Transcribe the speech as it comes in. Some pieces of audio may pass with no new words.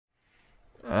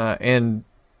And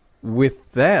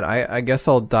with that, I guess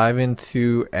I'll dive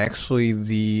into actually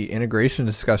the integration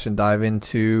discussion, dive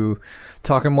into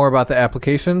talking more about the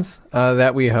applications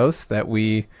that we host, that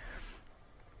we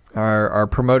are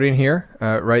promoting here,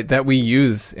 right, that we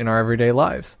use in our everyday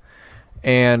lives.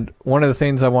 And one of the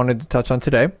things I wanted to touch on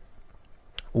today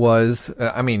was,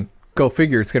 go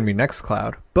figure, it's going to be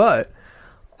Nextcloud, but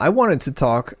I wanted to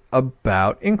talk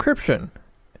about encryption,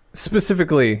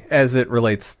 specifically as it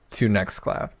relates to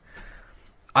Nextcloud.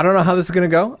 I don't know how this is going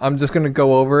to go. I'm just going to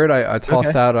go over it. I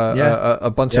tossed out a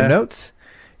bunch of notes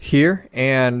here,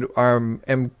 and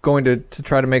am going to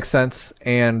try to make sense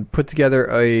and put together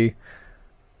a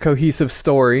cohesive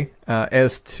story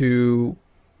as to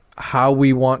how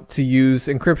we want to use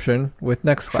encryption with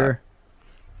Nextcloud. Sure.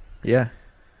 Yeah.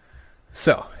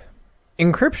 So,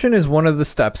 encryption is one of the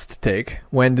steps to take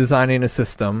when designing a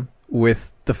system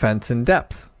with defense in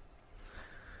depth.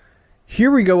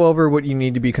 Here we go over what you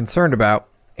need to be concerned about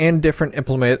and different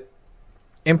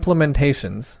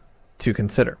implementations to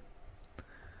consider.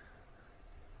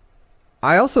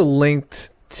 I also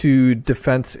linked to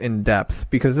defense in depth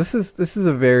because this is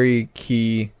a very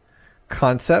key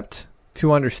concept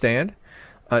to understand.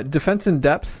 Defense in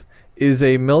depth is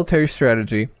a military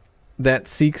strategy that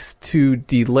seeks to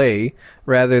delay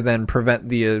rather than prevent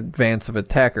the advance of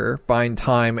attacker, buying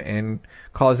time and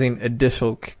causing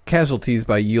additional casualties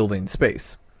by yielding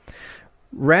space.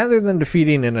 Rather than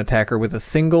defeating an attacker with a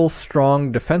single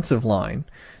strong defensive line,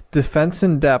 defense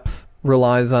in depth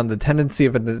relies on the tendency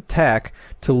of an attack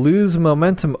to lose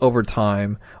momentum over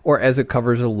time or as it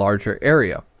covers a larger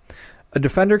area. A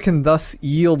defender can thus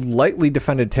yield lightly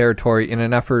defended territory in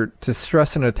an effort to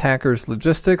stress an attacker's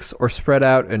logistics or spread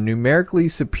out a numerically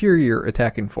superior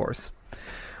attacking force.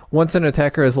 Once an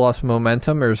attacker has lost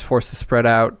momentum or is forced to spread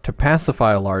out to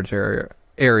pacify a large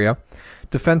area,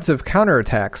 defensive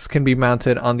counterattacks can be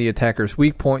mounted on the attacker's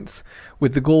weak points,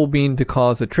 with the goal being to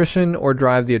cause attrition or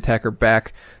drive the attacker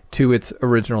back to its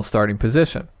original starting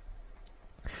position.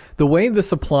 The way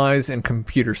this applies in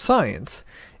computer science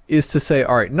is to say,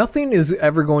 all right, nothing is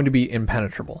ever going to be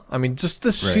impenetrable. I mean, just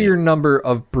the sheer number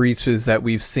of breaches that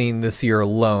we've seen this year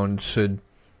alone should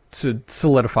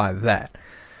solidify that.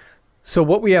 So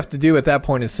what we have to do at that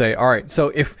point is say, all right,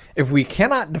 so if we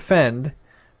cannot defend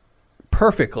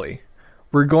perfectly,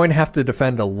 we're going to have to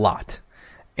defend a lot.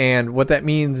 And what that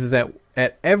means is that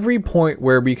at every point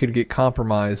where we could get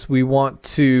compromised, we want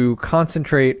to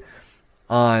concentrate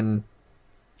on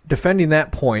defending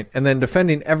that point and then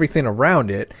defending everything around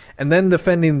it and then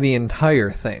defending the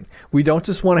entire thing. We don't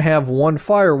just want to have one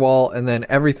firewall and then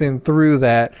everything through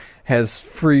that has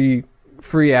free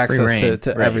access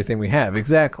to everything we have.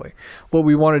 Exactly. What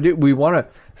we want to do, we want to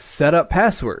set up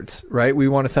passwords, right? We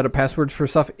want to set up passwords for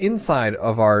stuff inside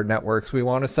of our networks. We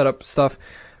want to set up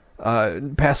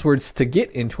passwords to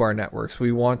get into our networks.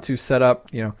 We want to set up,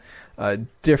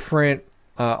 different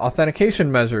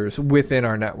authentication measures within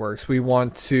our networks. We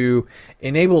want to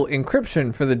enable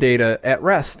encryption for the data at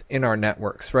rest in our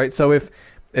networks, right? So if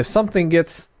something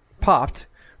gets popped,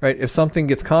 right, if something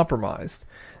gets compromised,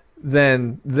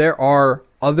 then there are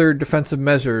other defensive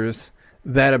measures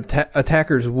that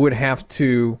attackers would have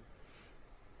to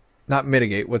not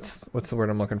mitigate. What's the word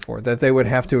I'm looking for? That they would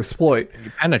have to exploit.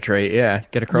 Penetrate,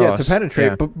 get across. Yeah, to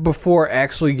penetrate, but before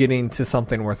actually getting to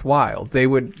something worthwhile, they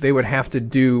would have to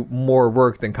do more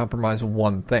work than compromise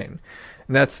one thing,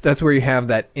 and that's where you have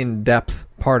that in-depth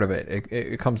part of it.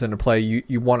 It comes into play.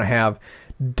 You want to have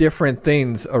different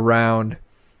things around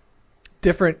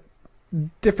different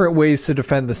ways to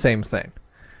defend the same thing.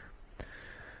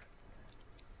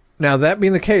 Now, that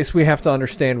being the case, we have to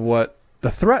understand what the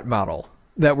threat model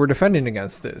that we're defending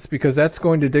against is, because that's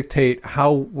going to dictate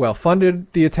how well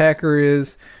funded the attacker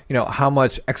is, how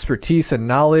much expertise and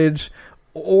knowledge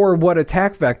or what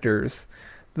attack vectors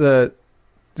the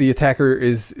attacker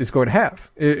is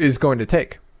going to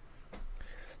take.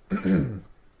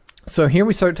 So here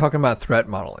we start talking about threat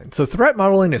modeling. So threat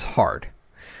modeling is hard.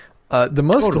 The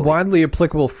most widely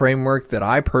applicable framework that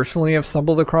I personally have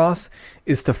stumbled across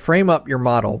is to frame up your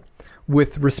model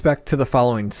with respect to the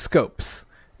following scopes.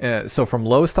 So from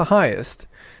lowest to highest,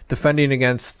 defending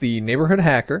against the neighborhood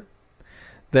hacker,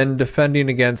 then defending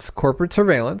against corporate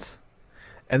surveillance,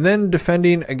 and then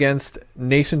defending against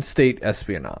nation-state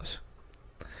espionage.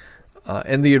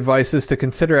 And the advice is to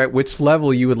consider at which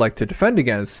level you would like to defend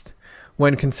against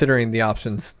when considering the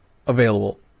options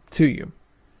available to you.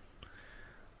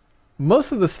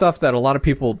 Most of the stuff that a lot of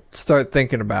people start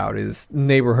thinking about is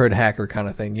neighborhood hacker kind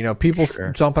of thing. People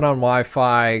jumping on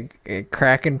Wi-Fi,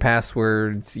 cracking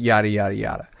passwords, yada, yada,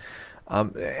 yada.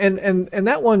 And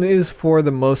that one is for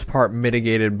the most part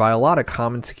mitigated by a lot of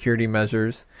common security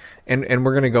measures, and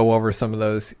we're going to go over some of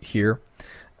those here.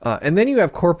 And then you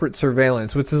have corporate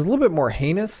surveillance, which is a little bit more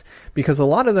heinous because a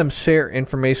lot of them share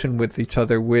information with each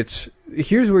other, which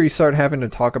here's where you start having to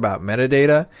talk about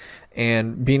metadata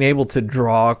and being able to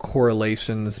draw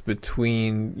correlations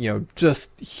between,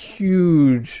 just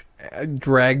huge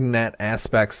dragnet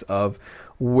aspects of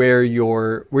where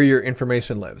your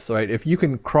information lives, right? If you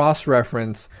can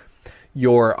cross-reference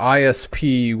your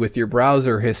ISP with your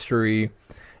browser history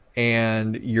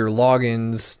and your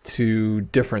logins to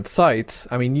different sites,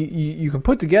 I mean, you can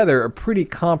put together a pretty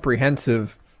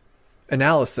comprehensive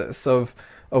analysis of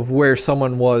where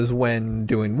someone was when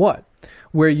doing what,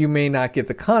 where you may not get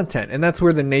the content. And that's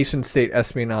where the nation state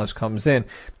espionage comes in.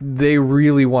 They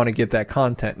really want to get that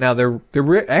content. Now,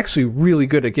 they're actually really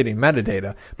good at getting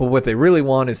metadata, but what they really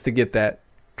want is to get that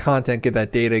content, get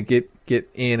that data, get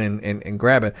in and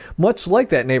grab it, much like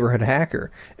that neighborhood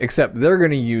hacker, except they're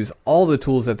going to use all the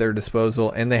tools at their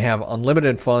disposal, and they have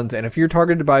unlimited funds. And if you're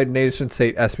targeted by nation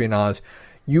state espionage,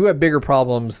 you have bigger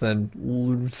problems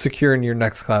than securing your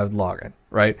Nextcloud login,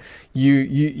 right?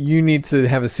 You need to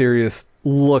have a serious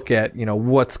look at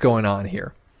what's going on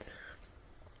here,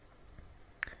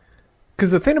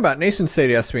 because the thing about nation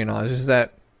state espionage is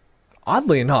that,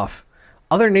 oddly enough,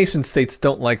 other nation states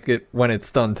don't like it when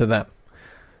it's done to them.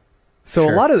 So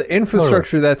sure. A lot of the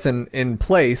infrastructure that's in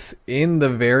place in the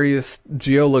various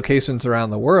geolocations around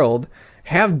the world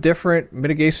have different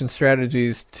mitigation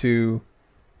strategies to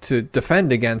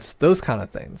defend against those kind of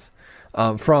things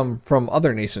from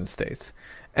other nation states.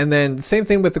 And then same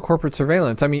thing with the corporate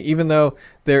surveillance. I mean, even though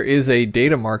there is a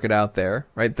data market out there,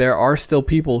 right, there are still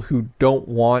people who don't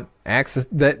want access.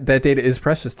 That data is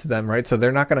precious to them, right? So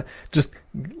they're not going to just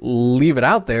leave it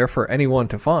out there for anyone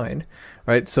to find,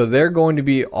 right? So they're going to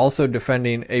be also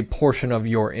defending a portion of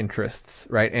your interests,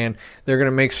 right? And they're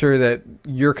going to make sure that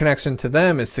your connection to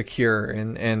them is secure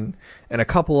and a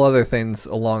couple other things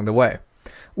along the way.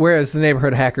 Whereas the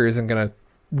neighborhood hacker isn't going to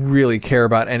really care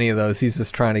about any of those. He's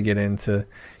just trying to get into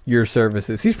your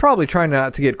services. He's probably trying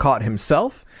not to get caught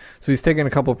himself, so he's taking a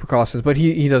couple of precautions, but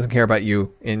he doesn't care about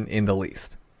you in the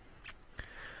least.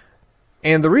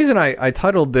 And the reason I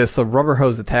titled this a rubber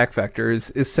hose attack vector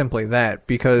is simply that,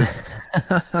 because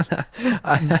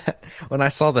when I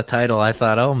saw the title, I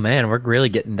thought, oh man, we're really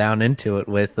getting down into it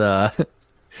with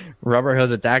rubber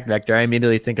hose attack vector. I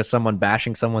immediately think of someone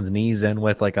bashing someone's knees in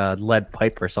with like a lead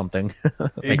pipe or something.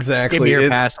 Like, exactly. Give me your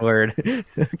password.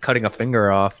 Cutting a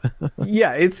finger off.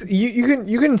 Yeah, it's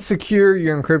you can secure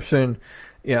your encryption,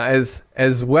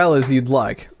 as well as you'd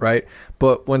like, right?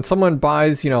 But when someone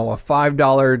buys, a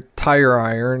 $5 tire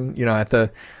iron, at the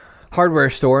hardware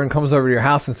store and comes over to your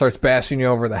house and starts bashing you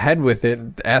over the head with it,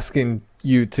 asking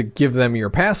you to give them your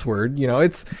password,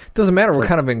 it doesn't matter what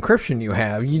kind of encryption you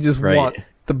have. You just want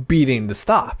the beating to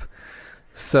stop.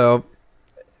 So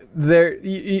there,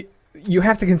 you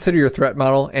have to consider your threat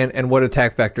model and what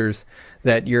attack vectors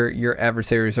that your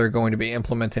adversaries are going to be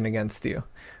implementing against you,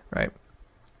 right?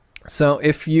 So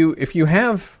if you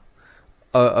have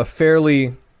a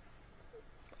fairly,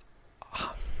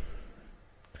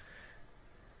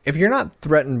 if you're not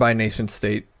threatened by nation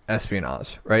state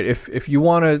espionage, right? If you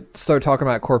want to start talking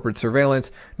about corporate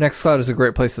surveillance, Nextcloud is a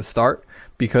great place to start,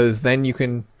 because then you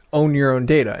can own your own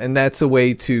data, and that's a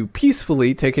way to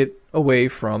peacefully take it away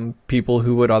from people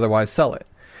who would otherwise sell it.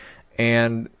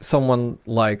 And someone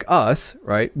like us,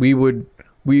 right? We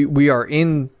are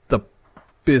in the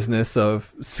business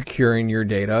of securing your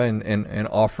data and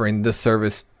offering this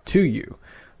service to you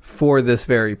for this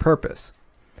very purpose.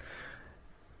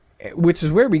 Which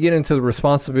is where we get into the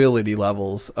responsibility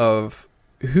levels of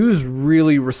who's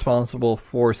really responsible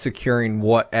for securing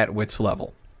what at which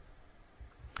level.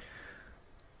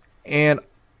 And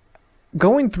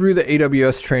going through the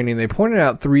AWS training, they pointed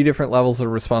out 3 different levels of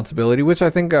responsibility, which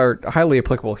I think are highly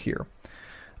applicable here.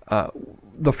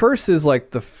 The first is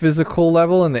like the physical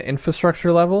level and the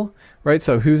infrastructure level, right?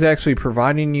 So who's actually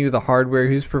providing you the hardware,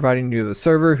 who's providing you the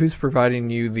server, who's providing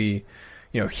you the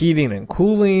heating and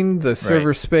cooling, the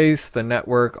server space, the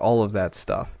network, all of that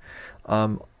stuff.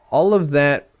 All of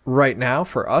that right now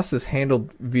for us is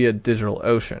handled via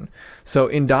DigitalOcean. So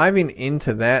in diving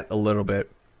into that a little bit,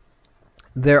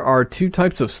 there are 2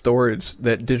 types of storage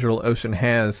that DigitalOcean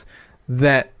has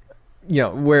that,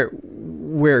 where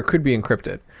it could be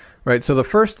encrypted, right? So the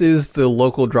first is the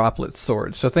local droplet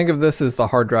storage. So think of this as the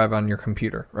hard drive on your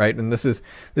computer, right? And this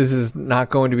is not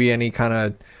going to be any kind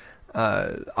of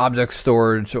object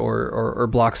storage or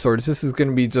block storage. This is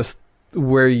going to be just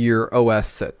where your OS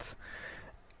sits.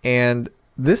 And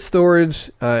this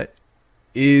storage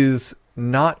is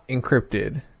not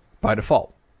encrypted by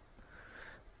default.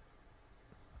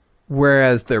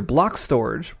 Whereas their block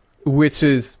storage, which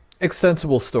is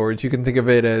extensible storage, you can think of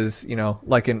it as,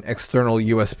 like an external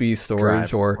USB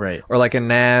storage or like a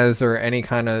NAS or any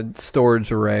kind of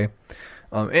storage array.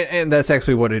 And that's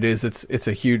actually what it is. It's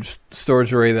a huge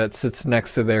storage array that sits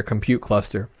next to their compute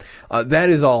cluster. That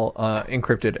is all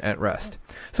encrypted at rest.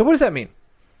 So what does that mean?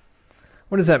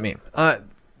 What does that mean?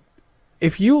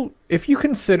 If you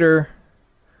consider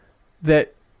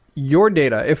that your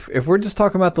data, if we're just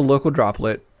talking about the local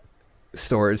droplet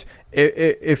storage,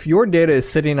 if your data is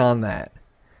sitting on that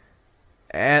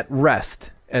at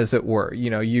rest, as it were,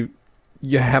 you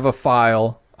have a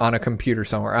file on a computer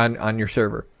somewhere on your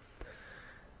server,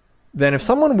 then if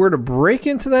someone were to break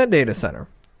into that data center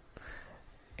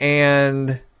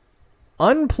and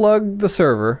unplug the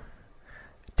server,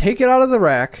 take it out of the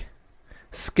rack,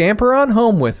 scamper on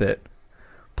home with it,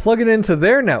 plug it into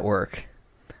their network,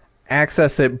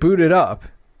 access it, boot it up,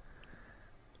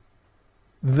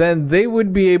 then they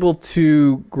would be able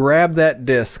to grab that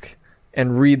disk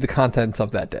and read the contents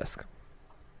of that disk.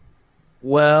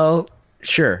 Well,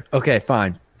 sure. Okay,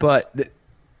 fine. But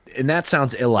and that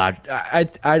sounds illogical.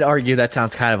 I'd argue that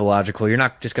sounds kind of illogical. You're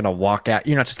not just going to walk out.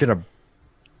 You're not just going to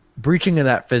breaching of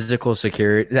that physical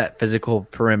security, that physical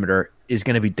perimeter is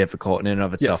going to be difficult in and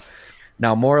of itself. Yes.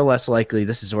 Now, more or less likely,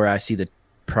 this is where I see the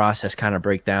process kind of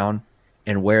break down,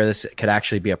 and where this could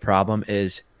actually be a problem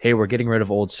is, hey, we're getting rid of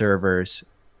old servers,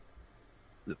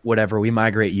 whatever, we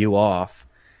migrate you off.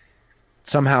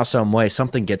 Somehow, some way,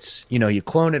 something gets, you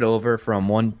clone it over from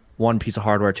one piece of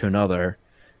hardware to another,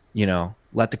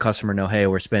 let the customer know, hey,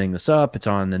 we're spinning this up, it's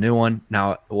on the new one.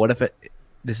 Now, what if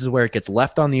this is where it gets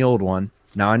left on the old one.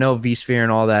 Now, I know vSphere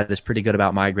and all that is pretty good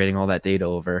about migrating all that data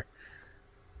over.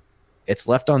 It's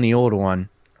left on the old one.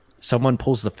 Someone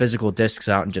pulls the physical disks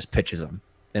out and just pitches them.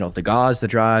 They don't degauss the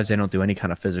drives. They don't do any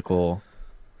kind of physical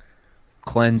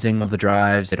cleansing of the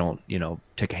drives. They don't,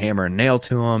 take a hammer and nail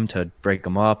to them to break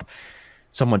them up.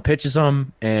 Someone pitches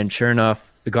them, and sure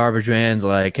enough, the garbage man's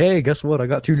like, hey, guess what? I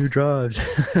got 2 new drives.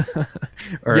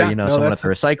 Or, someone at the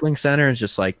recycling center is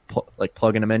just like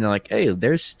plugging them in and like, hey,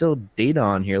 there's still data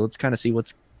on here. Let's kind of see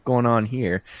what's going on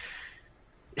here.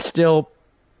 Still,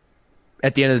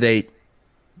 at the end of the day,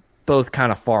 both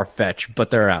kind of far-fetched,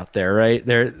 but they're out there, right?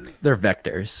 They're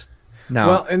vectors. Now,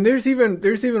 well, and there's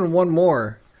even one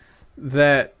more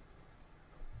that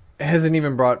hasn't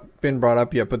even been brought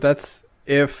up yet, but that's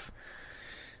if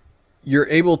you're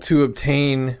able to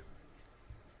obtain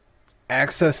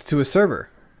access to a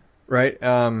server, right?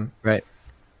 Right.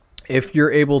 If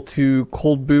you're able to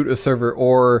cold boot a server,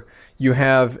 or you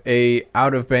have a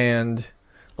out of band,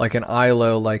 like an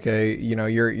ILO, like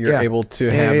you're able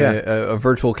to have a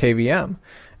virtual KVM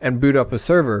and boot up a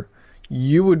server,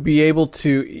 you would be able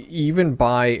to, even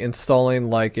by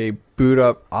installing like a boot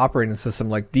up operating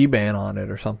system like DBAN on it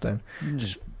or something,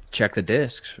 just check the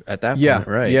discs at that point,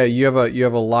 right? Yeah, you have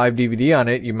a live DVD on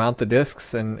it, you mount the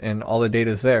discs, and all the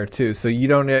data's there too. So you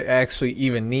don't actually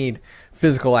even need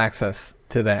physical access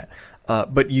to that.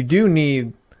 But you do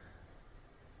need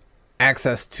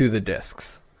access to the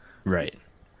discs. Right.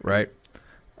 Right.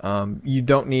 You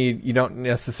don't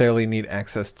necessarily need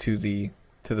access to the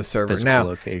server. Physical now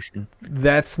location.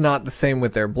 That's not the same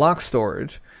with their block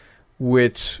storage,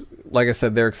 which, like I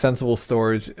said, their extensible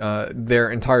storage,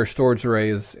 their entire storage array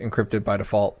is encrypted by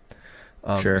default.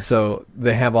 Sure. So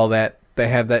they have all that. They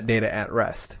have that data at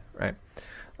rest, right?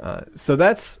 So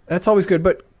that's always good.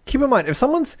 But keep in mind, if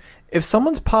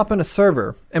someone's popping a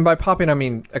server, and by popping I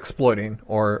mean exploiting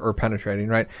or penetrating,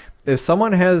 right? If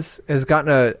someone has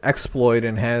gotten an exploit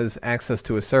and has access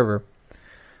to a server,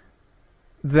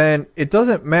 then it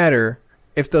doesn't matter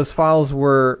if those files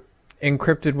were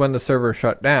encrypted when the server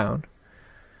shut down,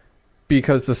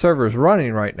 because the server is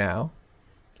running right now,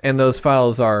 and those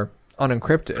files are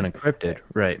unencrypted. Unencrypted,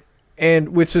 right? And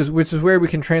which is where we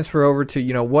can transfer over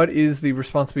to what is the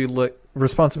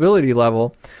responsibility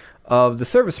level of the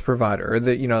service provider, or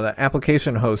the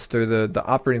application host, or the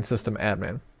operating system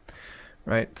admin,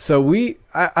 right? So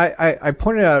I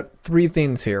pointed out 3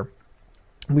 things here.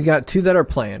 We got 2 that are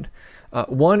planned.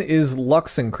 One is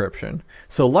Lux encryption.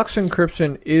 So Lux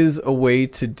encryption is a way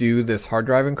to do this hard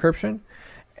drive encryption,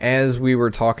 as we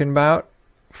were talking about,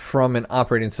 from an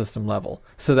operating system level,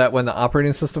 so that when the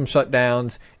operating system shut down,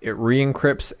 it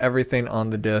re-encrypts everything on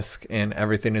the disk and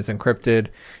everything is encrypted.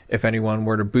 If anyone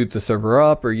were to boot the server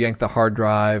up or yank the hard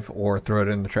drive or throw it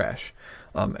in the trash,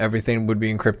 everything would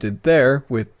be encrypted there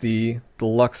with the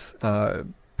Lux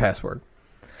password.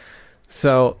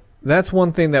 So that's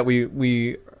one thing that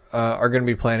we are going to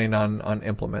be planning on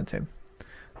implementing.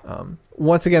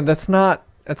 Once again, that's not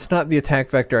the attack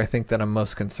vector I think that I'm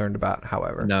most concerned about,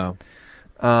 however. No.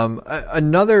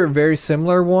 Another very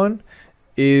similar one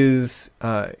is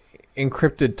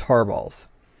encrypted tarballs.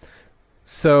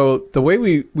 So the way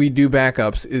we do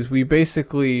backups is we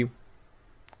basically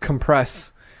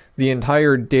compress the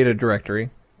entire data directory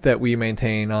that we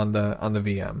maintain on the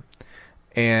VM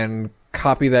and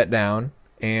copy that down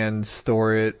and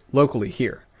store it locally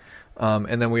here.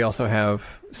 And then we also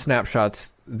have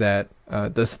snapshots that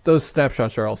those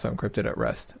snapshots are also encrypted at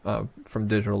rest from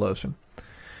DigitalOcean.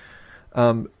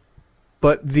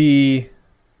 But the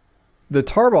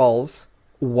tarballs,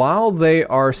 while they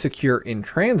are secure in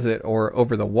transit or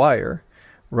over the wire,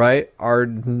 right, are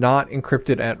not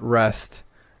encrypted at rest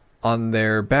on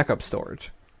their backup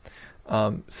storage.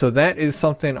 So that is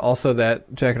something also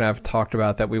that Jack and I have talked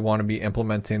about that we want to be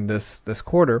implementing this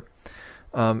quarter.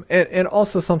 And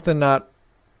also something not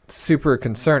super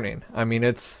concerning. I mean,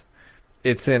 it's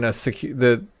in a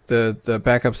the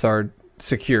backups are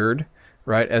secured,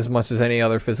 right, as much as any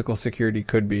other physical security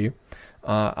could be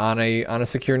on a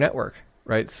secure network,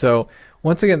 right? So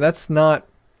once again, that's not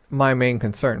my main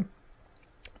concern.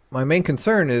 My main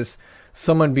concern is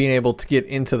someone being able to get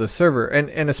into the server,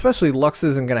 and especially Lux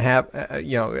isn't going to have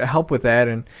help with that,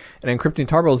 and encrypting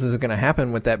tarballs isn't going to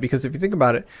happen with that, because if you think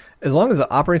about it, as long as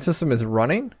the operating system is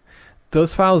running,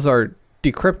 those files are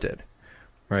decrypted.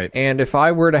 Right. And if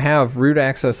I were to have root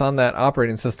access on that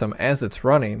operating system as it's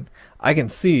running, I can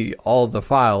see all the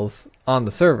files on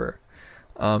the server.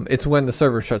 It's when the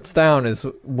server shuts down is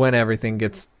when everything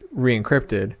gets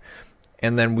re-encrypted,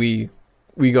 and then we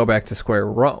go back to square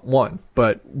one.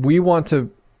 But we want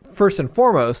to, first and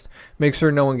foremost, make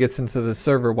sure no one gets into the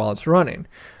server while it's running,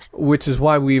 which is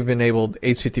why we've enabled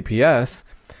HTTPS,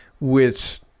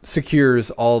 which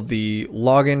secures all the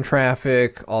login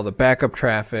traffic, all the backup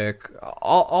traffic,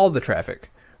 all the traffic,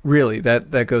 really,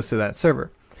 that goes to that server.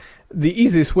 The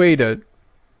easiest way to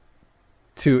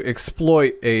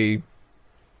exploit a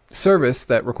service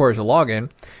that requires a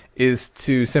login is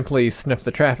to simply sniff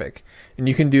the traffic. And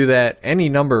you can do that any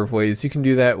number of ways. You can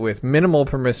do that with minimal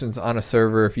permissions on a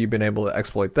server if you've been able to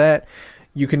exploit that.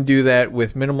 You can do that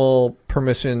with minimal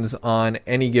permissions on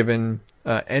any given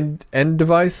end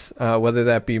device, whether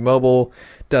that be mobile,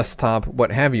 desktop,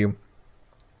 what have you.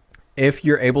 If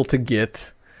you're able to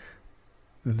get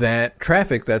that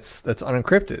traffic that's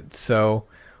unencrypted. So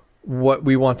what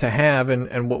we want to have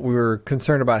and what we were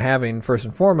concerned about having first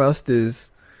and foremost is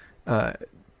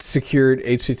secured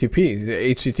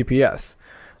HTTPS,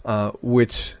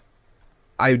 which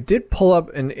I did pull up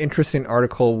an interesting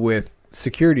article with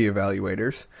security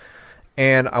evaluators,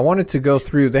 and I wanted to go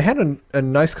through. They had a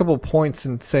nice couple of points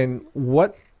in saying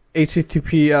what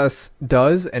HTTPS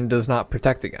does and does not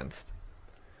protect against.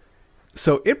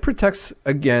 So it protects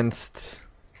against,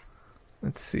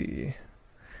 let's see,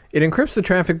 it encrypts the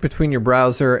traffic between your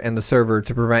browser and the server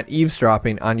to prevent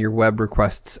eavesdropping on your web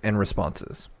requests and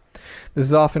responses. This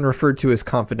is often referred to as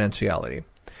confidentiality.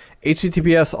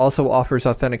 HTTPS also offers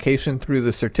authentication through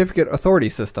the Certificate Authority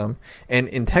System and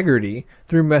integrity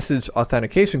through Message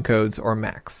Authentication Codes, or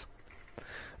MACs.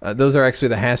 Those are actually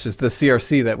the hashes, the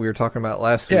CRC that we were talking about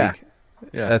last week.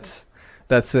 Yeah.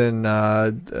 That's in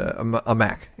a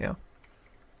MAC. Yeah.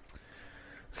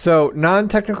 So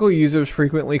non-technical users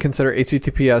frequently consider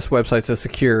HTTPS websites as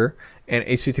secure, and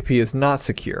HTTP is not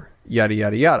secure. Yada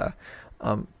yada yada.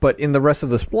 But in the rest of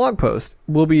this blog post,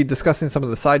 we'll be discussing some of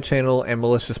the side channel and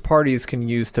malicious parties can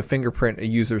use to fingerprint a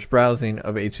user's browsing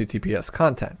of HTTPS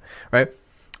content, right?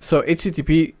 So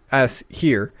HTTPS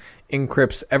here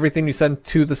encrypts everything you send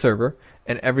to the server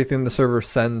and everything the server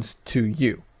sends to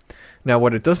you. Now,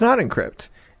 what it does not encrypt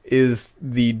is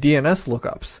the DNS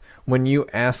lookups. When you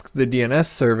ask the DNS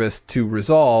service to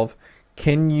resolve,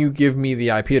 can you give me the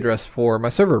IP address for my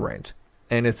server range?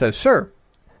 And it says, sure.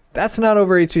 That's not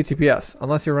over HTTPS,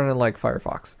 unless you're running like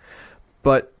Firefox.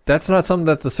 But that's not something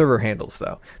that the server handles,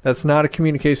 though. That's not a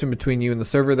communication between you and the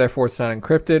server, therefore it's not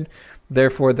encrypted.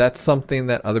 Therefore, that's something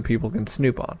that other people can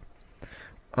snoop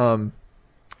on.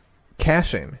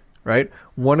 Caching, right?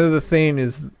 One of the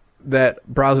things that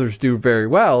browsers do very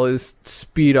well is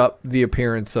speed up the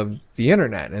appearance of the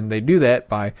internet, and they do that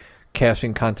by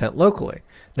caching content locally.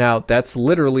 Now, that's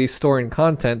literally storing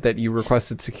content that you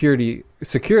requested securely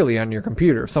on your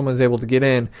computer. If someone's able to get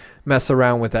in, mess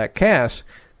around with that cache,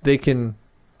 they can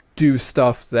do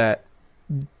stuff that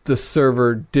the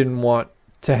server didn't want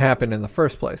to happen in the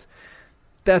first place.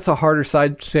 That's a harder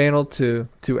side channel to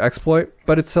exploit,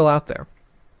 but it's still out there.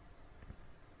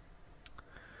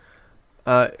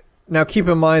 Now, keep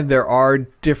in mind there are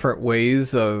different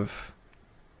ways of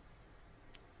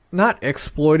not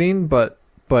exploiting, but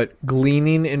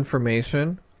gleaning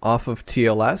information off of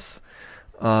TLS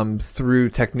through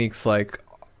techniques like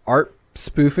ARP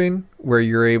spoofing, where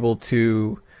you're able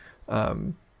to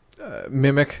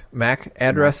mimic MAC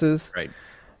addresses,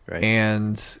 Right.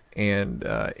 and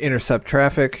intercept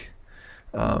traffic.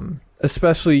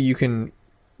 Especially you can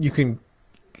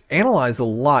analyze a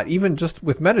lot, even just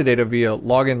with metadata via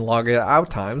login, log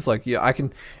out times. Like, yeah, I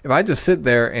can, if I just sit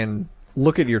there and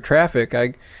look at your traffic,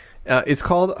 it's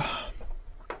called,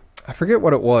 I forget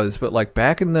what it was, but like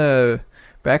back in the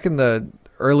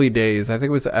early days, I think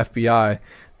it was the FBI,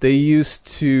 they used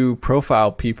to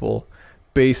profile people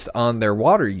based on their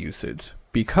water usage,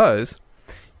 because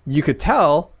you could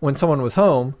tell when someone was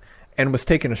home and was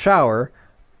taking a shower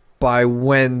by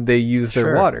when they use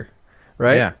their water,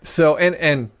 right? Yeah. So,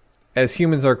 and as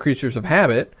humans are creatures of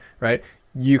habit, right?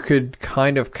 You could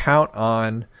kind of count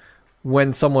on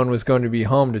when someone was going to be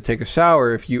home to take a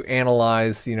shower. If you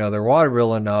analyze, their water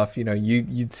bill enough,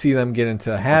 you'd see them get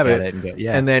into a habit.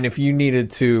 And then if you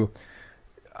needed to,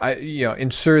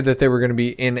 ensure that they were going to be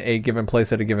in a given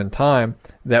place at a given time,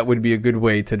 that would be a good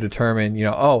way to determine,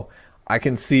 I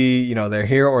can see, they're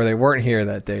here or they weren't here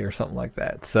that day or something like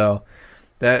that. So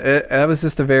that was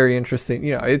just a very interesting,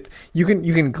 you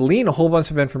can glean a whole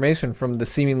bunch of information from the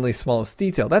seemingly smallest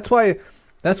detail. That's why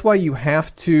you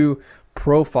have to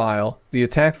profile the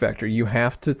attack vector. You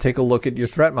have to take a look at your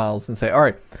threat models and say, all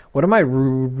right, what am I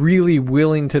really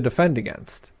willing to defend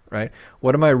against, right?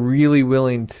 What am I really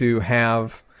willing to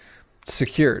have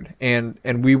secured? And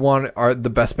we want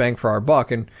the best bang for our buck,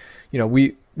 and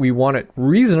we want it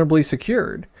reasonably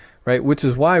secured, right? Which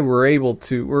is why we're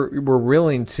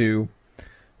willing to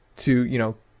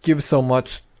give so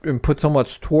much and put so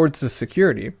much towards the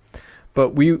security.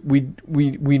 But we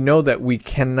know that we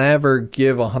can never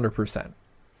give 100%.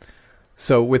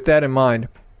 So with that in mind,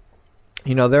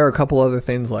 there are a couple other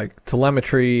things like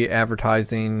telemetry,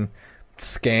 advertising,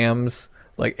 scams.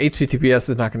 Like HTTPS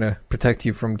is not going to protect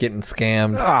you from getting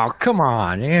scammed. Oh, come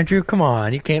on, Andrew, come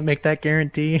on. You can't make that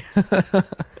guarantee.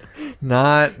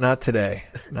 Not today.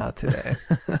 Not today.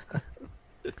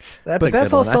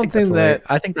 That's all something that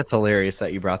I think that's hilarious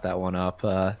that you brought that one up.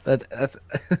 That's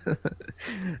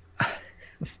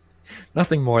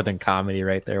nothing more than comedy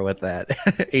right there with that.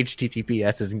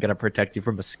 HTTPS isn't going to protect you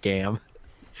from a scam.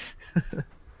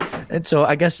 And so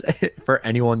I guess for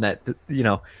anyone that,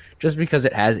 just because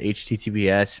it has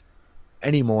HTTPS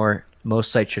anymore,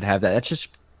 most sites should have that. That's just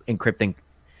encrypting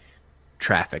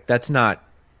traffic. That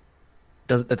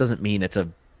doesn't mean it's a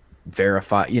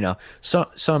verified,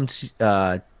 some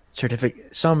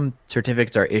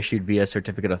certificates are issued via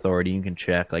certificate authority. You can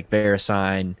check like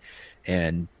VeriSign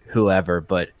and whoever,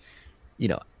 but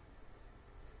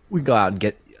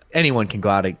anyone can go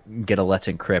out and get a Let's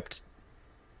Encrypt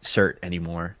cert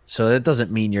anymore. So that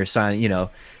doesn't mean you're signing,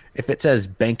 if it says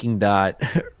banking dot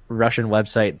Russian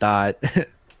website dot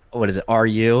what is it,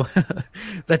 RU,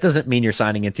 that doesn't mean you're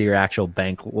signing into your actual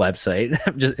bank website.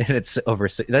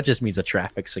 That just means a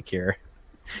traffic secure.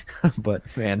 But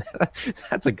man,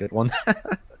 that's a good one.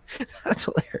 That's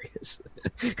hilarious.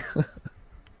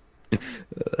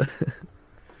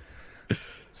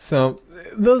 So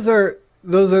those are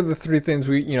the three things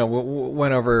we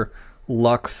went over.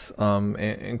 Lux,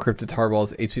 encrypted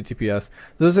tarballs, HTTPS.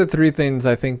 Those are three things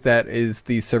I think that is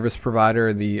the service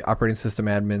provider, the operating system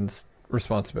admin's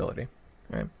responsibility.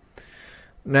 Right.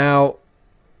 Now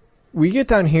we get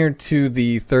down here to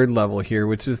the third level here,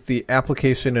 which is the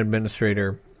application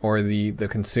administrator or the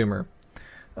consumer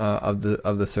of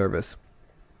the service.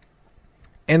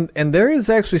 And there is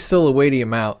actually still a weighty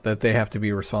amount that they have to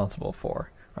be responsible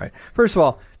for. Right. First of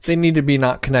all, they need to be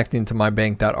not connecting to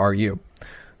mybank.ru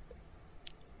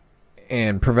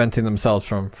and preventing themselves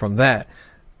from that.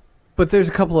 But there's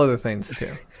a couple other things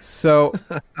too. So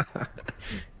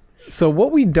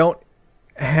what we don't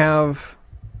have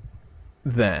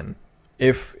then,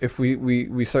 if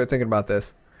we start thinking about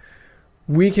this,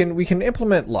 we can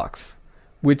implement Lux,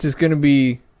 which is going to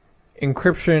be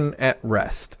encryption at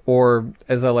rest, or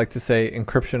as I like to say,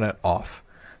 encryption at off.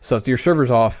 So if your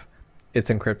server's off, it's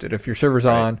encrypted. If your server's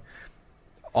on,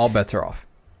 all bets are off.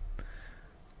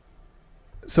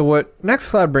 So what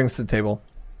Nextcloud brings to the table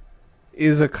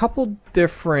is a couple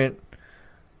different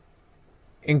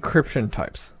encryption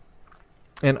types.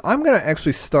 And I'm going to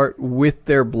actually start with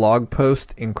their blog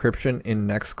post, Encryption in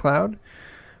Nextcloud,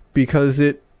 because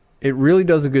it really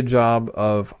does a good job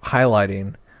of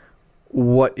highlighting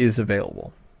what is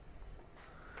available.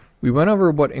 We went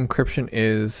over what encryption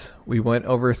is. We went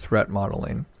over threat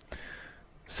modeling.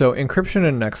 So encryption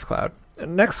in Nextcloud.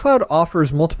 Nextcloud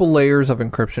offers multiple layers of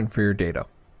encryption for your data.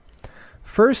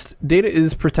 First, data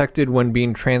is protected when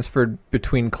being transferred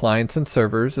between clients and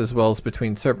servers, as well as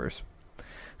between servers.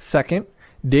 Second,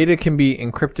 data can be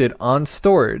encrypted on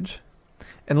storage.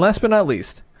 And last but not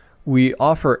least, we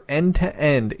offer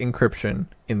end-to-end encryption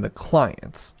in the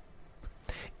clients.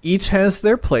 Each has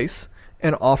their place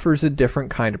and offers a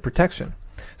different kind of protection,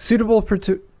 suitable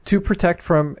to protect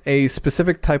from a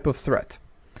specific type of threat.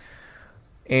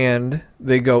 And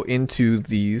they go into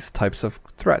these types of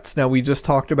threats. Now, we just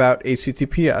talked about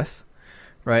HTTPS,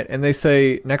 right? And they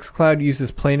say Nextcloud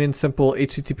uses plain and simple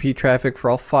HTTP traffic for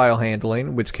all file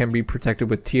handling, which can be protected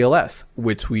with TLS,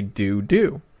 which we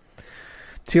do.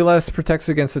 TLS protects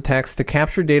against attacks to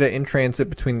capture data in transit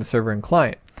between the server and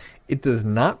client. It does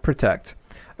not protect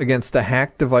against a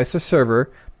hacked device or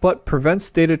server, but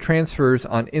prevents data transfers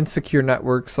on insecure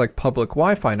networks like public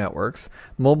Wi-Fi networks,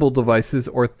 mobile devices,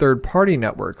 or third-party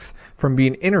networks from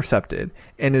being intercepted,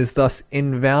 and is thus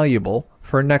invaluable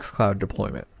for a Nextcloud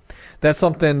deployment. That's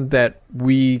something that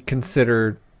we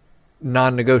consider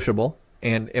non-negotiable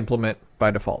and implement by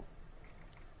default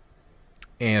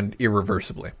and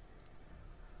irreversibly.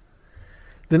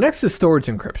 The next is storage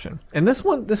encryption, and this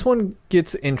one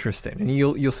gets interesting, and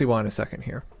you'll see why in a second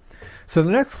here. So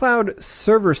the Nextcloud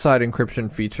server-side encryption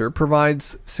feature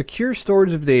provides secure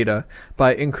storage of data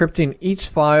by encrypting each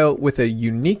file with a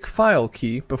unique file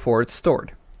key before it's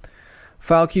stored.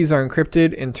 File keys are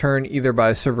encrypted in turn either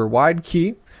by a server-wide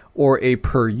key or a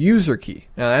per-user key.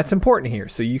 Now that's important here.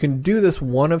 So you can do this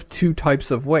one of two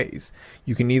types of ways.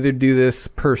 You can either do this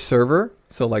per server,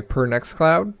 so like per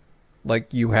Nextcloud,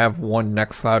 like you have one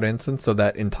Nextcloud instance, so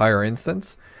that entire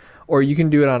instance, or you can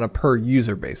do it on a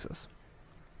per-user basis.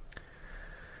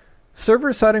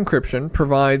 Server-side encryption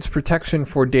provides protection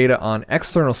for data on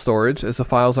external storage as the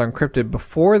files are encrypted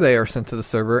before they are sent to the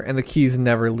server and the keys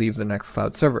never leave the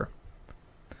Nextcloud server.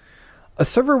 A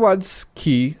server-wide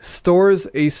key stores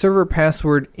a server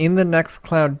password in the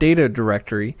Nextcloud data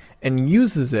directory and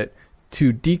uses it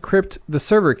to decrypt the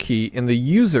server key in the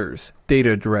user's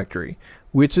data directory,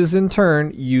 which is in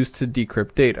turn used to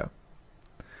decrypt data.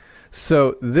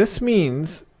 So this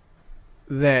means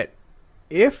that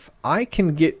if I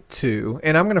can get to,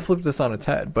 and I'm going to flip this on its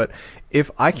head, but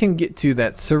if I can get to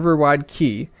that server-wide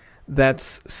key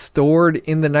that's stored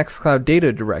in the Nextcloud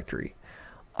data directory,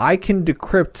 I can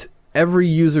decrypt every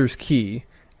user's key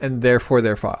and therefore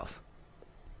their files.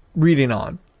 Reading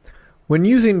on. When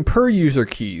using per-user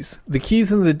keys, the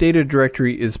keys in the data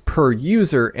directory is per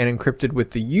user and encrypted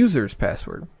with the user's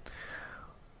password.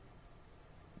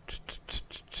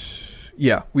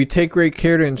 Yeah, we take great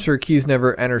care to ensure keys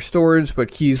never enter storage,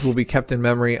 but keys will be kept in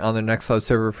memory on the Nextcloud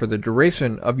server for the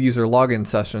duration of user login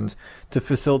sessions to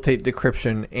facilitate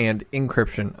decryption and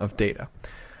encryption of data.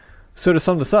 So to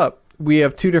sum this up, we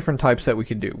have two different types that we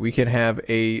could do. We could have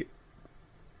a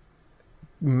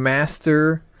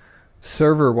master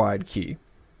server-wide key,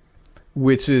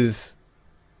 which is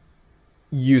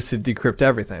used to decrypt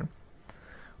everything.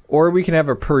 Or we can have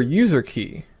a per-user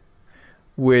key,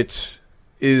 which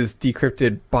is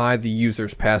decrypted by the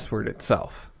user's password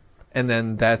itself. And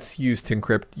then that's used to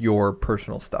encrypt your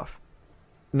personal stuff.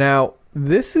 Now,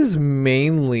 this is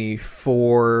mainly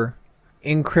for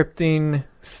encrypting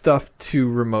stuff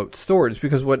to remote storage,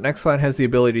 because what Nextcloud has the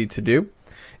ability to do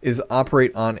is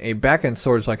operate on a backend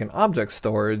storage like an object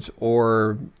storage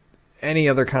or any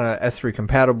other kind of S3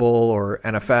 compatible or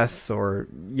NFS or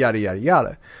yada, yada,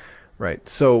 yada, right?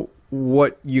 So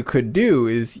what you could do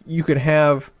is you could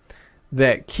have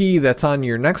that key that's on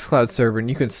your Nextcloud server and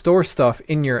you can store stuff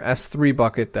in your S3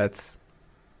 bucket that's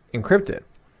encrypted.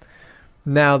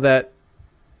 Now that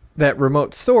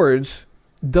remote storage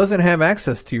doesn't have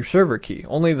access to your server key.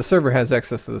 Only the server has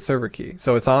access to the server key.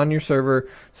 So it's on your server.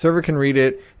 Server can read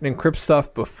it and encrypt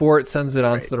stuff before it sends it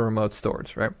onto the remote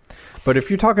storage, right? But if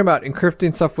you're talking about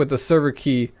encrypting stuff with the server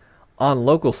key on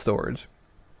local storage,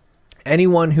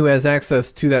 anyone who has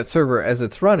access to that server as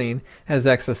it's running has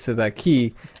access to that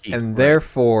key and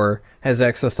therefore has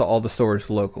access to all the storage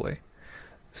locally.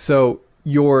 So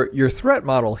your threat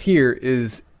model here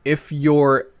is if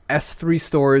your S3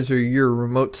 storage or your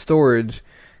remote storage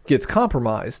gets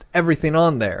compromised, everything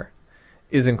on there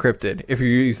is encrypted if you're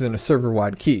using a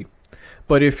server-wide key.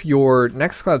 But if your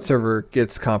Nextcloud server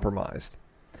gets compromised,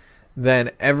 then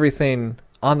everything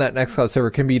on that Nextcloud server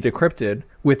can be decrypted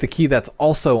with the key that's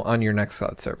also on your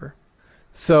Nextcloud server.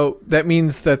 So that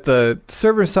means that the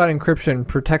server-side encryption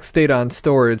protects data on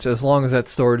storage as long as that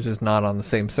storage is not on the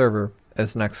same server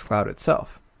as Nextcloud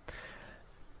itself.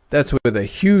 That's with a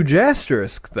huge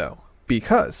asterisk, though,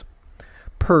 because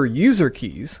per user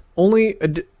keys only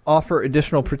offer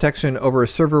additional protection over a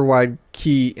server-wide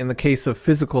key in the case of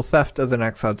physical theft of the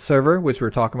Nextcloud server, which we're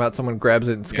talking about. Someone grabs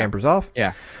it and scampers off.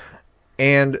 Yeah.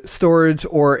 And storage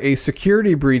or a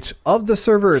security breach of the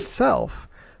server itself,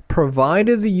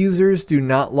 provided the users do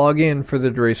not log in for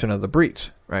the duration of the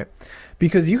breach, right?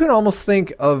 Because you can almost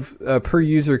think of a per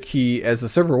user key as a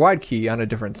server-wide key on a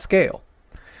different scale.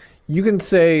 You can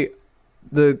say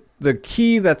the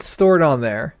key that's stored on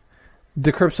there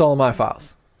decrypts all of my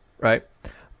files, right?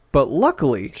 But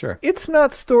luckily, it's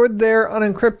not stored there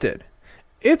unencrypted.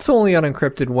 It's only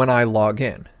unencrypted when I log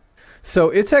in. So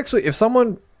it's actually, if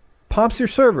someone pops your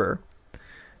server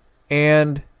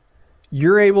and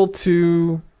you're able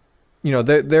to, you know,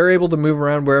 they're able to move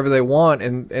around wherever they want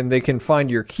and they can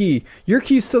find your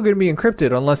key's still going to be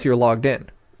encrypted unless you're logged in.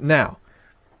 Now,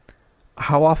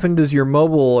 how often does your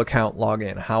mobile account log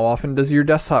in? How often does your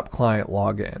desktop client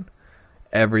log in?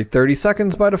 Every 30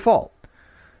 seconds by default.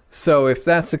 So if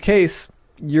that's the case,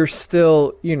 you're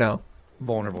still, you know,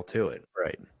 vulnerable to it,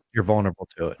 right? You're vulnerable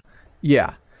to it.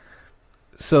 Yeah.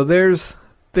 So there's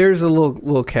a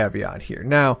little caveat here.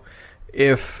 Now,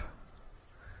 if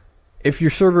your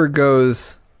server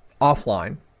goes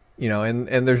offline, you know, and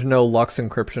there's no Lux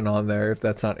encryption on there, if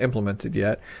that's not implemented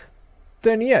yet,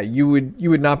 then yeah, you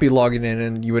would not be logging in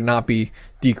and you would not be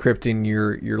decrypting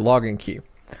your login key.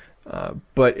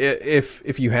 But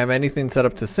if you have anything set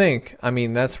up to sync, I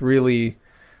mean, that's really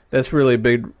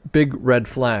a big red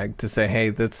flag to say, hey,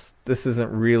 this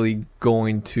isn't really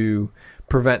going to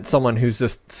prevent someone who's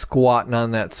just squatting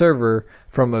on that server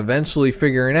from eventually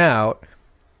figuring out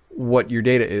what your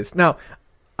data is. Now,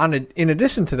 in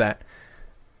addition to that,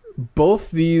 both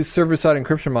these server-side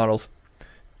encryption models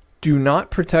do not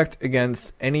protect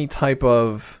against any type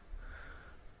of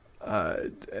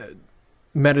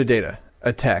metadata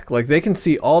attack. Like, they can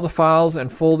see all the files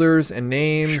and folders and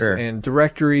names and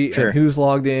directory and who's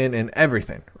logged in and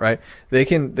everything, right? They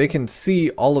can see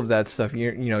all of that stuff.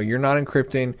 You're not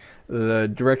encrypting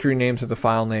the directory names of the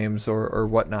file names or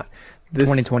whatnot.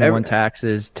 2021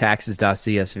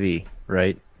 taxes.csv,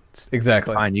 right?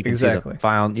 Exactly. Fine. You can see the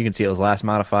file. You can see it was last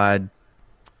modified.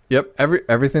 Yep.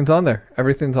 Everything's on there.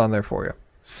 Everything's on there for you.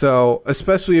 So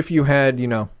especially if you had, you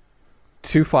know,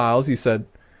 two files, you said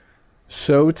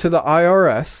show to the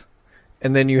IRS,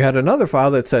 and then you had another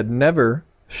file that said never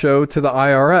show to the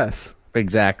IRS.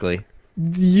 Exactly.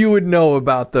 You would know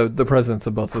about the presence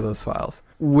of both of those files.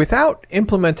 Without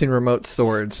implementing remote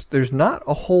storage, there's not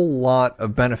a whole lot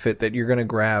of benefit that you're going to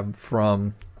grab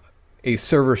from a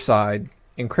server-side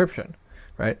encryption,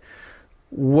 right?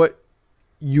 What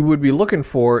you would be looking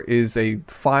for is a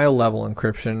file-level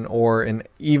encryption or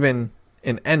even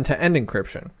an end-to-end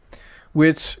encryption,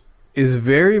 which is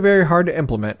very, very hard to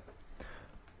implement,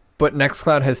 but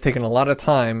Nextcloud has taken a lot of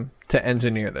time to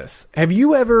engineer this. Have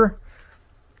you ever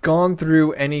gone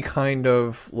through any kind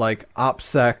of like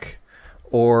OPSEC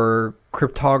or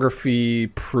cryptography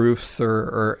proofs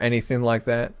or anything like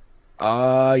that?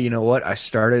 You know what? I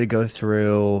started to go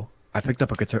through. I picked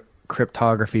up a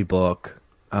cryptography book.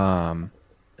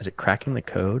 Is it Cracking the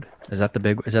Code? Is that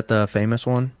the famous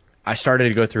one? I started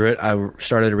to go through it. I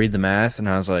started to read the math, and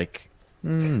I was like,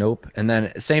 nope. And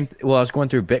then I was going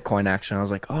through Bitcoin action. I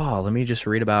was like, oh, let me just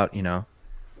read about, you know,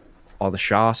 all the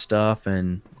SHA stuff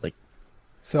and like.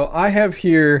 So I have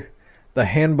here the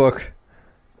Handbook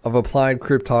of Applied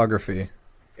Cryptography.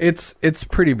 It's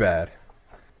pretty bad.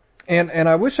 And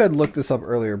I wish I'd looked this up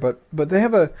earlier, but they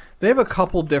have a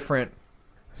couple different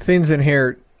things in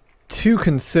here to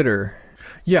consider.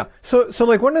 Yeah. So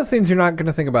like one of the things you're not going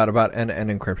to think about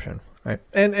end-to-end encryption, right?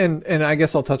 And I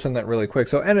guess I'll touch on that really quick.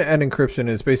 So end-to-end encryption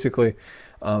is basically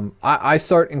I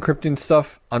start encrypting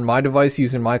stuff on my device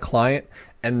using my client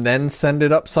and then send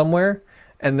it up somewhere,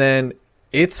 and then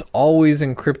it's always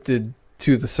encrypted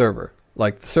to the server.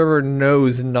 Like, the server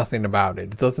knows nothing about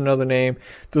it. It doesn't know the name,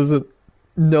 doesn't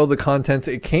know the contents.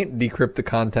 It can't decrypt the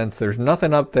contents. There's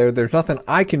nothing up there. There's nothing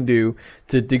I can do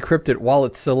to decrypt it while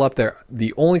it's still up there.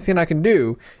 The only thing I can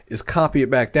do is copy it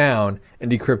back down and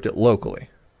decrypt it locally,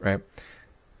 right?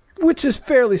 Which is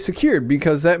fairly secured,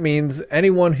 because that means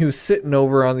anyone who's sitting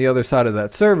over on the other side of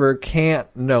that server can't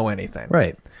know anything.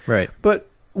 Right. But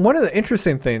one of the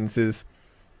interesting things is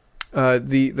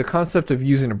the concept of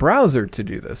using a browser to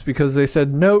do this, because they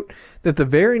said, note that the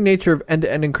very nature of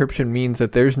end-to-end encryption means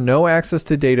that there's no access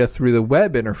to data through the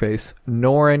web interface,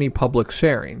 nor any public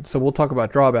sharing. So we'll talk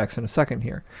about drawbacks in a second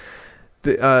here.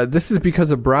 This is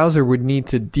because a browser would need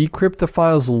to decrypt the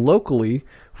files locally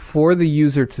for the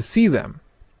user to see them.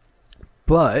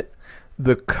 But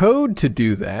the code to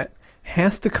do that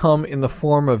has to come in the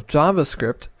form of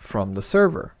JavaScript from the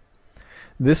server.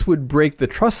 This would break the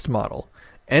trust model,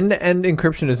 End-to-end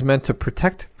encryption is meant to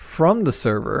protect from the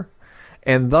server,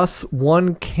 and thus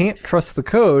one can't trust the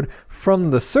code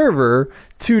from the server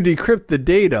to decrypt the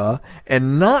data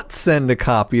and not send a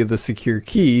copy of the secure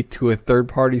key to a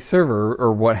third-party server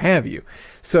or what have you.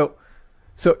 So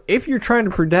if you're trying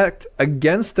to protect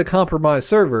against a compromised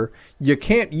server, you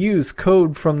can't use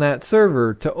code from that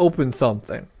server to open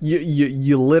something.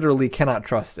 You literally cannot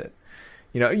trust it.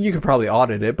 You could probably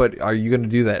audit it, but are you going to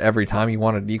do that every time you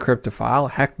want to decrypt a file?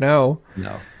 Heck no.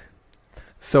 No.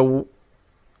 So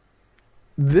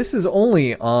this is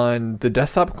only on the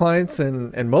desktop clients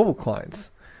and mobile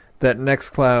clients that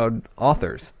Nextcloud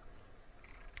authors.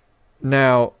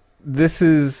 Now, this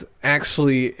is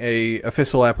actually a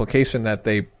official application that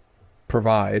they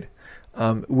provide,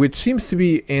 which seems to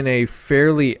be in a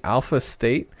fairly alpha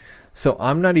state. So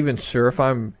I'm not even sure if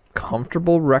I'm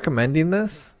comfortable recommending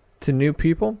this to new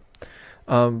people.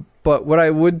 But what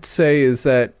I would say is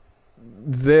that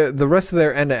the rest of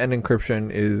their end-to-end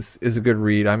encryption is a good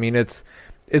read. I mean, it's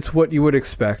what you would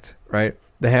expect, right?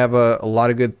 They have a lot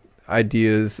of good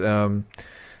ideas.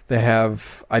 They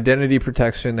have identity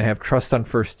protection. They have trust on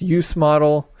first use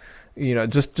model.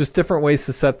 Just different ways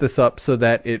to set this up so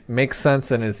that it makes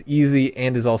sense and is easy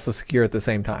and is also secure at the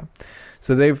same time.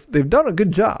 So they've done a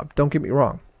good job. Don't get me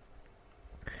wrong.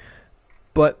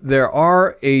 But there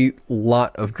are a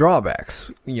lot of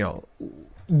drawbacks.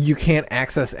 You can't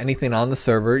access anything on the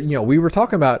server. We were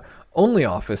talking about only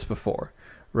Office before,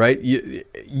 right?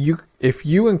 If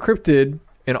you encrypted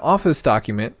an Office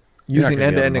document using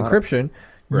end-to-end encryption,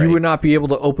 right, you would not be able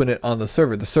to open it on the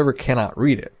server. The server cannot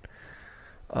read it.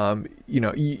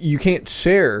 You can't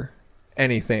share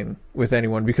anything with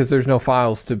anyone because there's no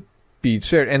files to be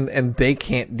shared, and they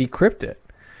can't decrypt it,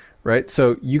 right?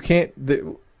 So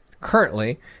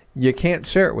currently you can't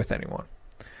share it with anyone.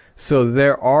 So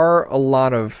there are a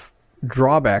lot of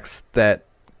drawbacks that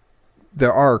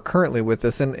there are currently with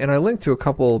this, and I linked to a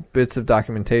couple bits of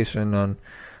documentation on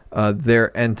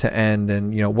their end-to-end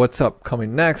and what's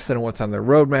upcoming next and what's on their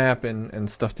roadmap and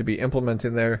stuff to be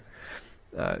implemented there,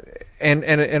 and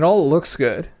it all looks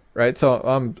good, right? So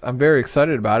I'm very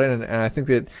excited about it, and I think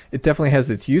that it definitely has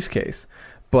its use case.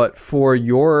 But for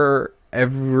your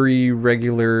every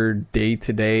regular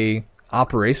day-to-day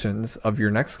operations of your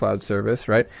Nextcloud service,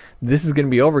 right, this is going to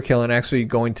be overkill and actually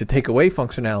going to take away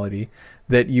functionality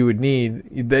that you would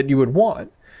need, that you would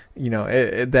want,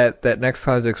 that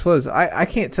Nextcloud explodes. I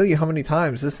can't tell you how many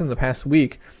times this in the past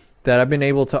week that I've been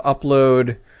able to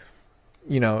upload,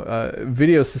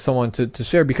 videos to someone to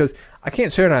share, because I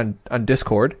can't share it on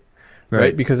Discord,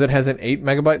 right? Because it has an 8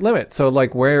 megabyte limit. So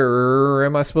where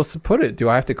am I supposed to put it? Do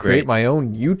I have to create my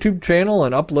own YouTube channel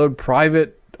and upload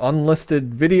private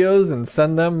unlisted videos and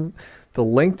send them the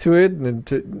link to it and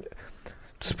to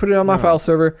just put it on my file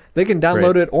server? They can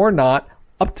download it or not,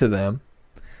 up to them.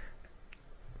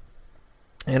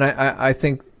 And I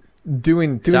think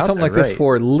doing something like this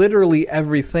for literally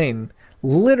everything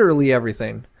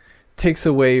takes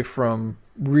away from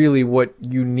really what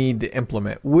you need to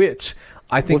implement, which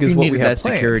I think is what we have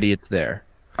planned. Security, it's there.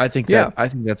 I think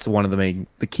that's one of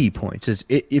the key points is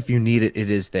if you need it, it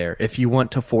is there. If you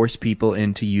want to force people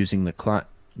into using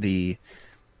the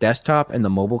desktop and the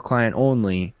mobile client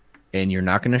only, and you're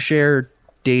not going to share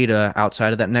data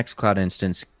outside of that Nextcloud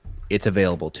instance, it's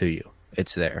available to you.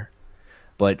 It's there.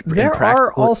 But there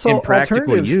are also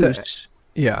alternatives.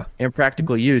 In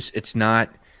practical use, it's not.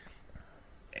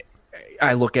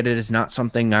 I look at it as not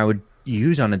something I would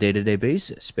use on a day-to-day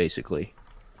basis, basically.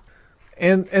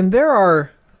 And there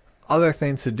are other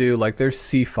things to do, like there's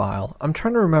C-File. I'm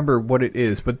trying to remember what it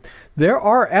is, but there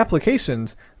are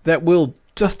applications that will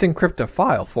just encrypt a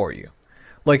file for you.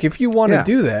 Like if you want to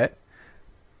do that,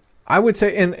 I would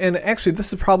say, and actually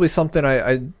this is probably something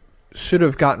I should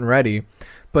have gotten ready,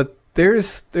 but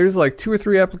there's like 2 or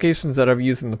 3 applications that I've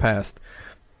used in the past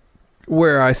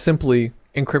where I simply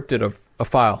encrypted a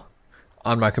file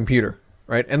on my computer,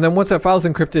 right? And then once that file's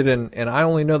encrypted and I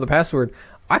only know the password,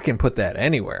 I can put that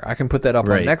anywhere. I can put that up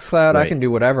on Nextcloud. I can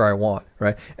do whatever I want,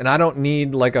 right? And I don't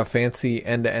need like a fancy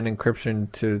end-to-end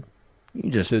encryption to... You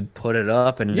just put it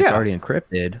up and it's already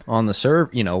encrypted on the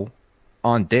server,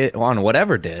 on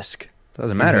whatever disk.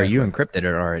 Doesn't matter. Exactly. You encrypted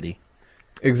it already.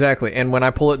 Exactly. And when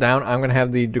I pull it down, I'm going to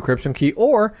have the decryption key,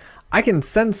 or I can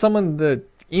send someone the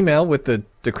email with the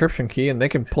decryption key and they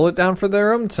can pull it down for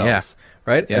their own selves,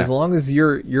 right? Yeah. As long as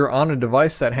you're on a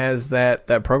device that has that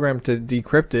program to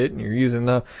decrypt it and you're using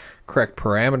the correct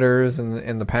parameters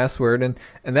and the password, and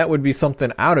that would be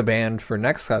something out of band for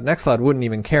Nextcloud. Nextcloud wouldn't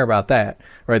even care about that,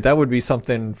 right? That would be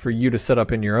something for you to set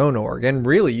up in your own org. And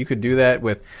really, you could do that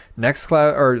with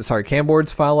Nextcloud,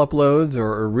 Camboard's file uploads,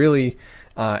 or really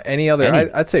Any other,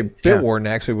 I'd say Bitwarden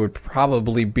actually would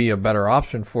probably be a better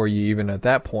option for you even at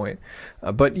that point.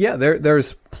 But yeah,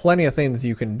 there's plenty of things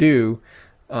you can do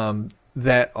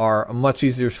that are a much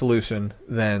easier solution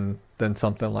than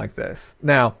something like this.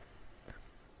 Now,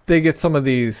 they get some of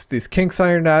these kinks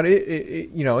ironed out.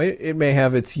 It may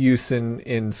have its use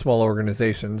in small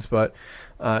organizations, but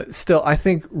still, I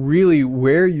think really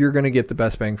where you're going to get the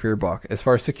best bang for your buck as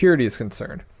far as security is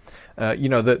concerned,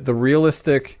 the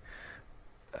realistic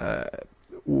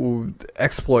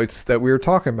exploits that we were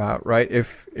talking about, right?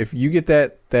 If you get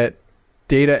that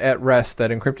data at rest,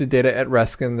 that encrypted data at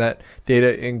rest, and that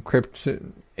data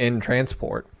encryption in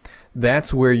transport,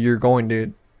 that's where you're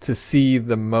going to see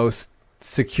the most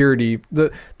security,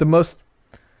 the most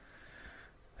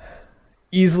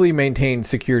easily maintained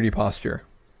security posture,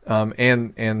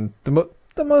 and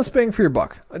the most bang for your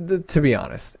buck, to be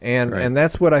honest. And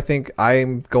that's what I think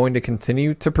I'm going to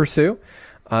continue to pursue.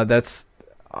 That's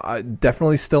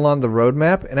definitely still on the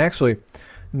roadmap. And actually,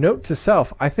 note to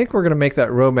self, I think we're going to make that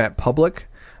roadmap public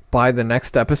by the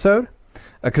next episode,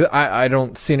 because I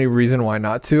don't see any reason why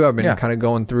not to. I've been kind of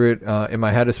going through it in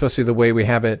my head, especially the way we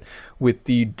have it with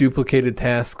the duplicated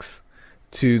tasks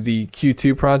to the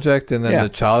Q2 project and then the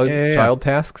child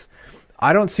tasks.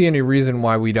 I don't see any reason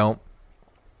why we don't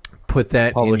put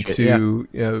that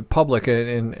into public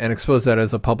and expose that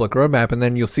as a public roadmap, and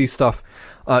then you'll see stuff.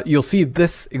 You'll see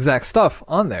this exact stuff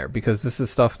on there, because this is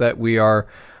stuff that we are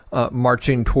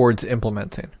marching towards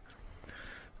implementing.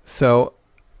 So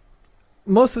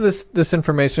most of this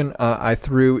information I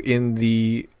threw in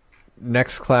the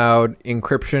Nextcloud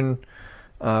encryption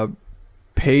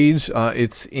page.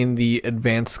 It's in the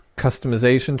advanced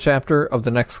customization chapter of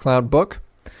the Nextcloud book.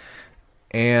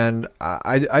 And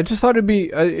I just thought it'd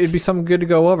be something good to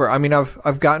go over. I mean,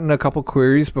 I've gotten a couple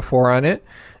queries before on it,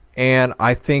 and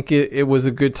I think it was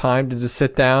a good time to just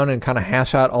sit down and kind of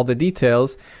hash out all the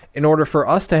details in order for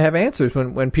us to have answers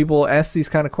when people ask these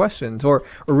kind of questions, or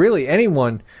really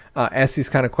anyone asks these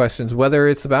kind of questions, whether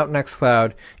it's about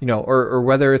Nextcloud, or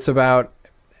whether it's about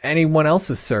anyone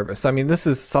else's service. I mean, this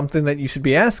is something that you should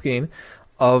be asking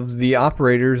of the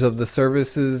operators of the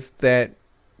services that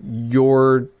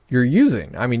you're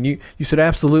using. I mean, you should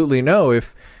absolutely know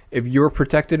if you're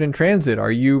protected in transit.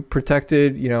 Are you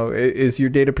protected? Is your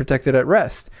data protected at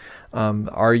rest?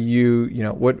 Are you,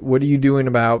 what are you doing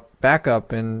about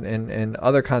backup and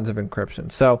other kinds of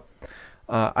encryption? So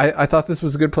I thought this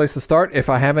was a good place to start. If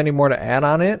I have any more to add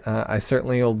on it, I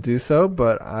certainly will do so.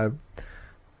 But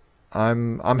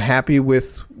I'm happy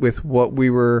with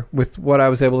what I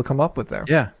was able to come up with there.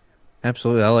 Yeah,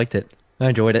 absolutely. I liked it. I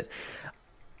enjoyed it.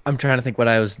 I'm trying to think what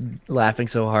I was laughing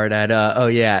so hard at.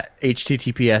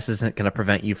 HTTPS isn't going to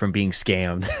prevent you from being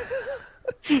scammed.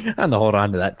 I'm going to hold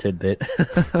on to that tidbit.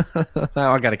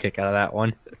 I got a kick out of that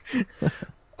one.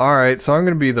 All right, so I'm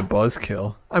going to be the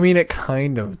buzzkill. I mean, it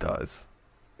kind of does.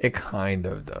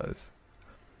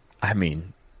 I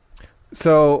mean,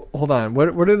 so hold on. What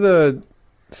are the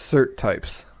cert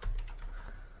types?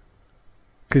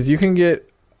 Because you can get.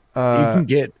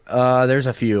 There's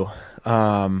a few.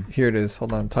 Here it is.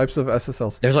 Hold on. Types of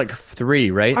SSLs. There's like 3,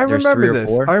 right? I remember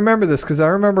this. I remember this because I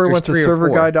remember I went to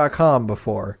serverguy.com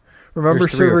before. Remember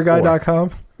serverguy.com?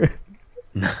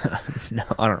 No,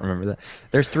 I don't remember that.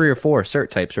 There's 3 or 4 cert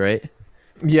types, right?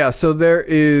 Yeah, so there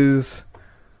is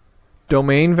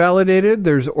domain validated,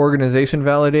 there's organization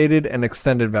validated, and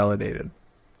extended validated.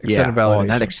 Extended validation.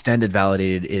 That extended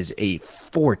validated is a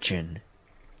fortune.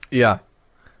 Yeah,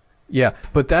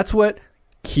 but that's what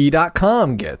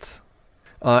key.com gets.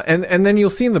 And then you'll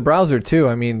see in the browser too.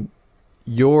 I mean,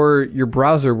 your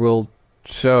browser will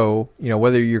show,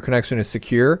 whether your connection is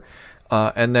secure,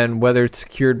 and then whether it's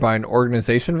secured by an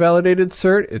organization validated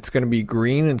cert, it's going to be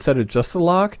green instead of just the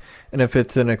lock. And if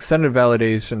it's an extended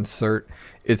validation cert,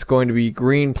 it's going to be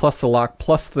green plus the lock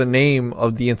plus the name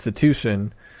of the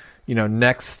institution,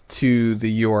 next to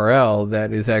the URL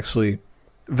that is actually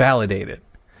validated.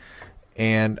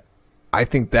 And I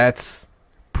think that's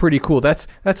pretty cool. That's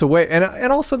a way,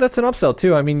 and also that's an upsell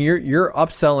too. I mean, you're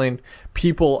upselling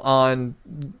people on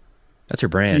that's your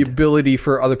brand, the ability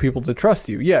for other people to trust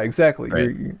you. Yeah, exactly.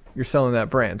 Right. You're selling that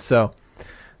brand. So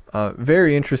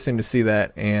very interesting to see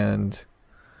that, and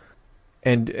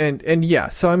yeah.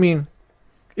 So I mean,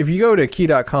 if you go to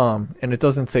key.com and it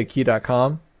doesn't say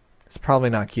key.com, it's probably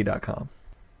not key.com.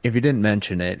 If you didn't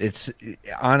mention it, it's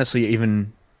honestly,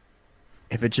 even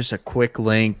if it's just a quick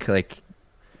link, like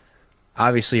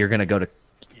obviously you're going to go to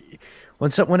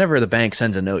whenever the bank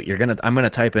sends a note, I'm going to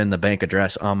type in the bank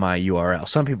address on my URL.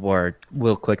 Some people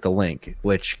will click the link,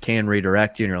 which can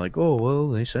redirect you, and you're like, oh, well,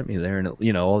 they sent me there, and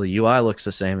all the UI looks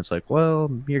the same. It's like,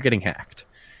 well, you're getting hacked.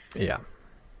 Yeah.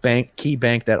 bank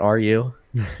keybank.ru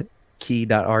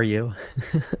key.ru.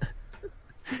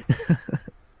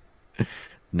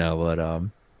 No, but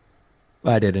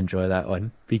I did enjoy that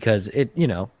one because it,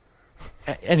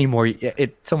 anymore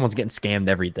someone's getting scammed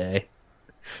every day.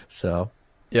 So,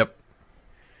 Yep.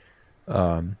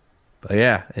 but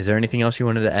yeah, is there anything else you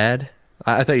wanted to add?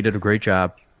 I thought you did a great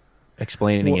job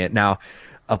explaining Well, it. Now,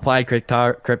 applied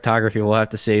cryptography we'll have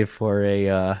to save for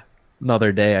a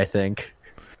another day, I think.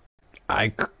 I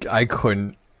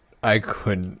couldn't.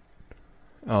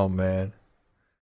 Oh man.